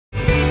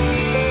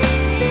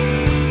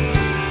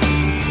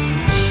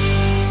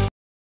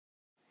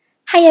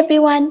Hi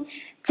everyone!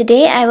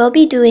 Today I will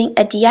be doing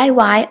a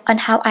DIY on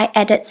how I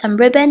added some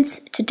ribbons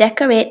to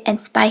decorate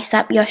and spice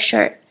up your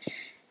shirt.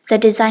 The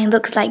design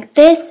looks like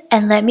this,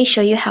 and let me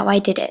show you how I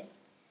did it.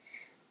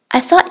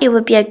 I thought it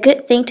would be a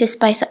good thing to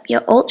spice up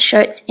your old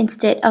shirts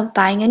instead of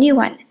buying a new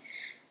one.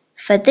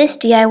 For this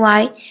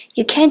DIY,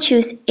 you can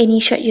choose any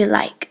shirt you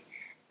like.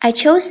 I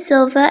chose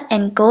silver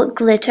and gold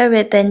glitter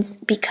ribbons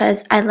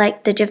because I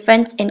like the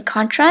difference in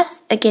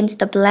contrast against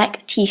the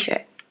black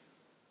t-shirt.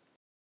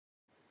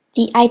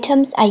 The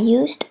items I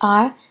used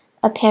are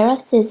a pair of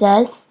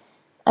scissors,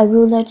 a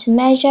ruler to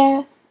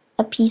measure,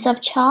 a piece of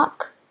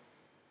chalk,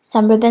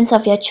 some ribbons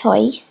of your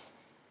choice,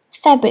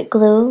 fabric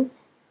glue,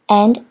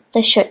 and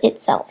the shirt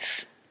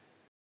itself.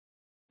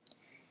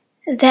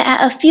 There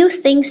are a few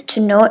things to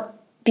note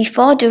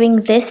before doing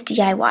this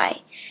DIY.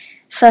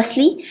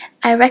 Firstly,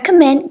 I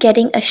recommend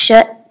getting a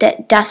shirt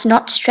that does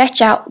not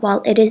stretch out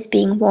while it is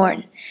being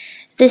worn.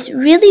 This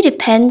really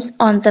depends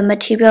on the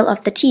material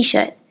of the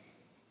t-shirt.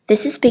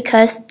 This is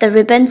because the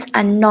ribbons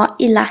are not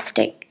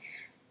elastic.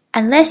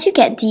 Unless you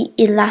get the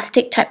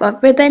elastic type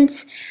of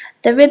ribbons,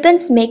 the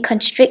ribbons may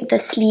constrict the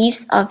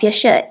sleeves of your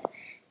shirt.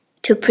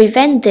 To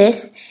prevent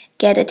this,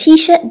 get a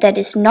t-shirt that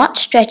is not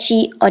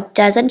stretchy or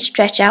doesn't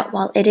stretch out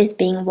while it is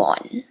being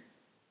worn.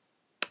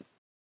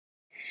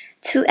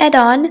 To add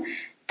on,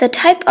 the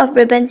type of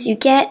ribbons you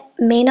get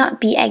may not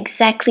be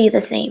exactly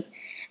the same.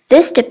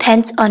 This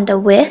depends on the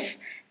width,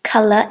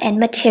 color, and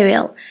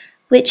material,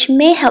 which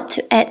may help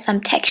to add some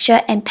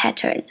texture and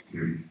pattern.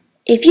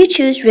 If you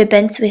choose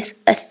ribbons with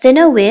a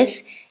thinner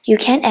width, you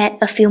can add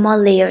a few more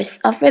layers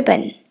of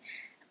ribbon.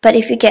 But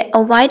if you get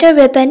a wider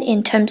ribbon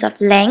in terms of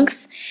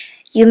length,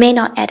 you may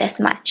not add as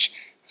much.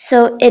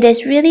 So it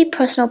is really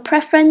personal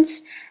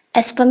preference.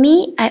 As for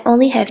me, I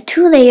only have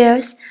 2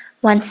 layers,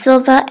 one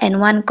silver and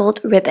one gold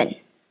ribbon.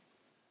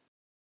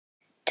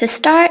 To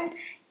start,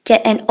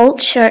 get an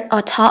old shirt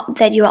or top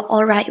that you are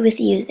alright with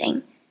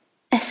using.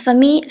 As for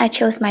me, I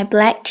chose my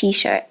black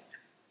t-shirt.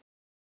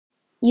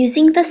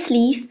 Using the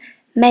sleeve,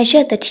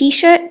 measure the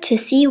t-shirt to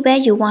see where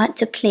you want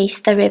to place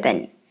the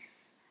ribbon.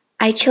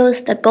 I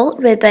chose the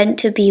gold ribbon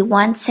to be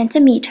 1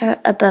 centimeter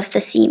above the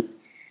seam.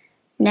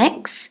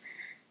 Next,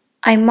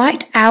 I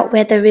marked out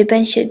where the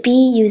ribbon should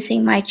be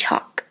using my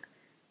chalk.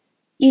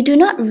 You do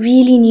not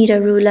really need a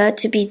ruler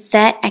to be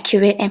that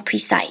accurate and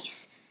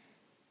precise.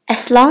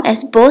 As long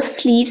as both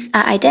sleeves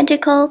are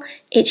identical,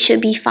 it should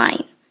be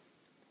fine.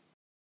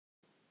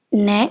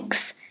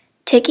 Next,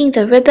 taking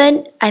the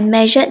ribbon, I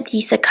measured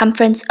the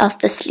circumference of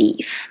the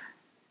sleeve.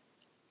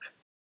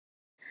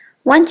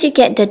 Once you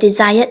get the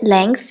desired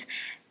length,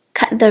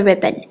 cut the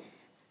ribbon.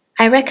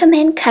 I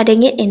recommend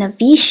cutting it in a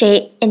V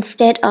shape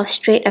instead of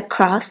straight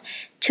across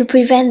to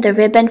prevent the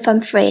ribbon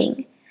from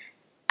fraying.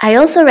 I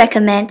also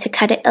recommend to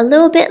cut it a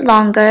little bit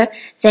longer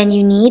than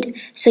you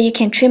need so you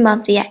can trim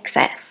off the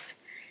excess.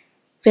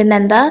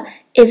 Remember,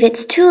 if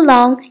it's too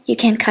long, you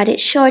can cut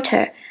it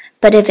shorter.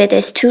 But if it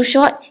is too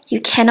short,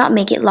 you cannot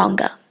make it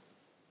longer.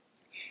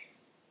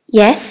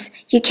 Yes,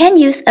 you can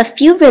use a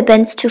few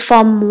ribbons to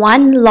form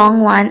one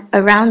long one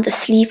around the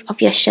sleeve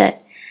of your shirt,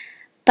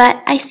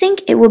 but I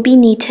think it would be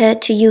neater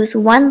to use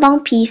one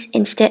long piece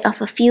instead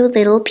of a few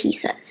little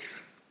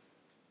pieces.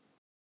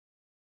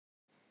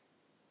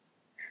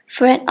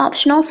 For an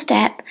optional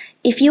step,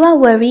 if you are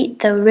worried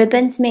the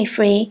ribbons may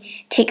fray,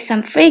 take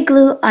some fray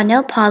glue or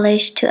nail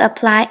polish to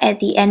apply at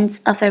the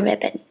ends of a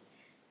ribbon.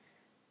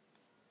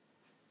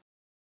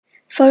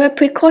 For a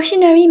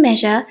precautionary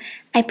measure,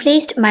 I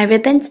placed my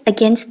ribbons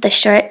against the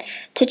shirt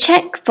to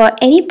check for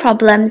any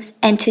problems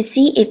and to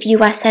see if you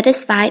are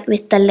satisfied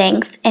with the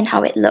length and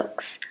how it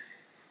looks.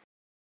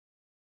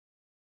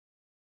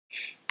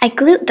 I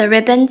glued the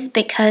ribbons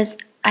because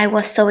I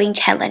was sewing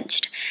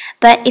challenged,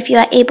 but if you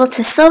are able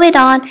to sew it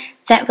on,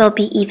 that will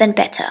be even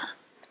better.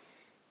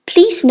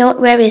 Please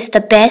note where is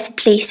the best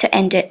place to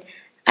end it.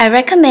 I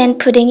recommend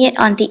putting it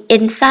on the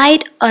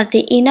inside or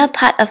the inner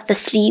part of the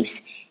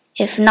sleeves,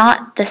 if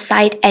not the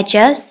side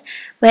edges,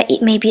 where it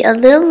may be a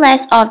little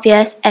less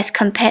obvious as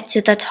compared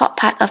to the top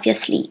part of your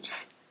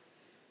sleeves.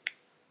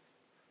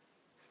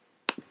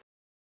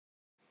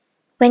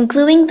 When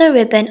gluing the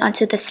ribbon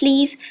onto the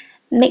sleeve,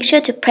 make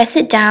sure to press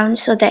it down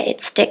so that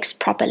it sticks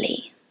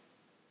properly.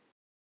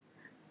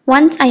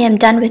 Once I am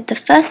done with the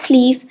first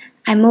sleeve,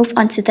 I move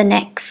on to the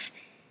next,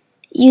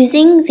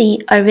 using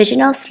the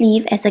original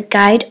sleeve as a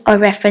guide or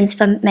reference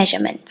for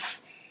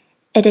measurements.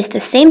 It is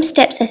the same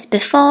steps as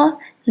before: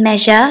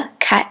 measure,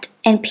 cut,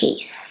 and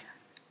paste.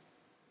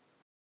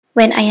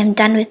 When I am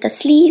done with the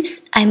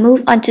sleeves, I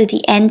move on to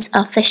the ends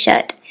of the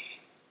shirt.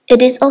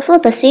 It is also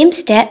the same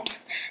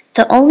steps.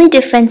 The only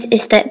difference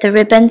is that the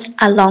ribbons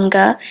are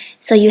longer,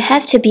 so you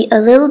have to be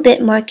a little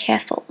bit more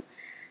careful.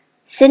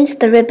 Since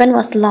the ribbon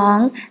was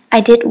long,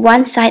 I did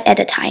one side at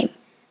a time.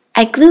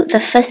 I glued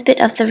the first bit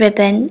of the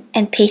ribbon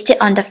and pasted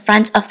it on the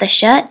front of the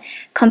shirt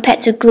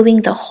compared to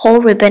gluing the whole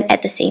ribbon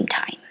at the same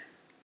time.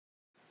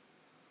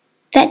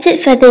 That's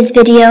it for this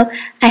video.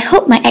 I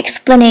hope my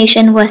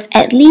explanation was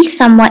at least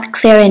somewhat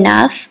clear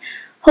enough.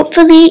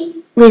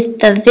 Hopefully, with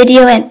the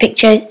video and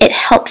pictures, it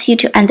helps you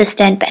to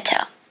understand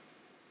better.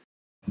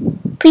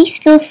 Please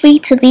feel free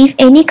to leave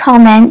any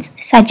comments,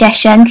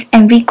 suggestions,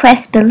 and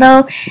requests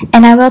below,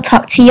 and I will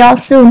talk to y'all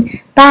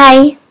soon.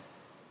 Bye!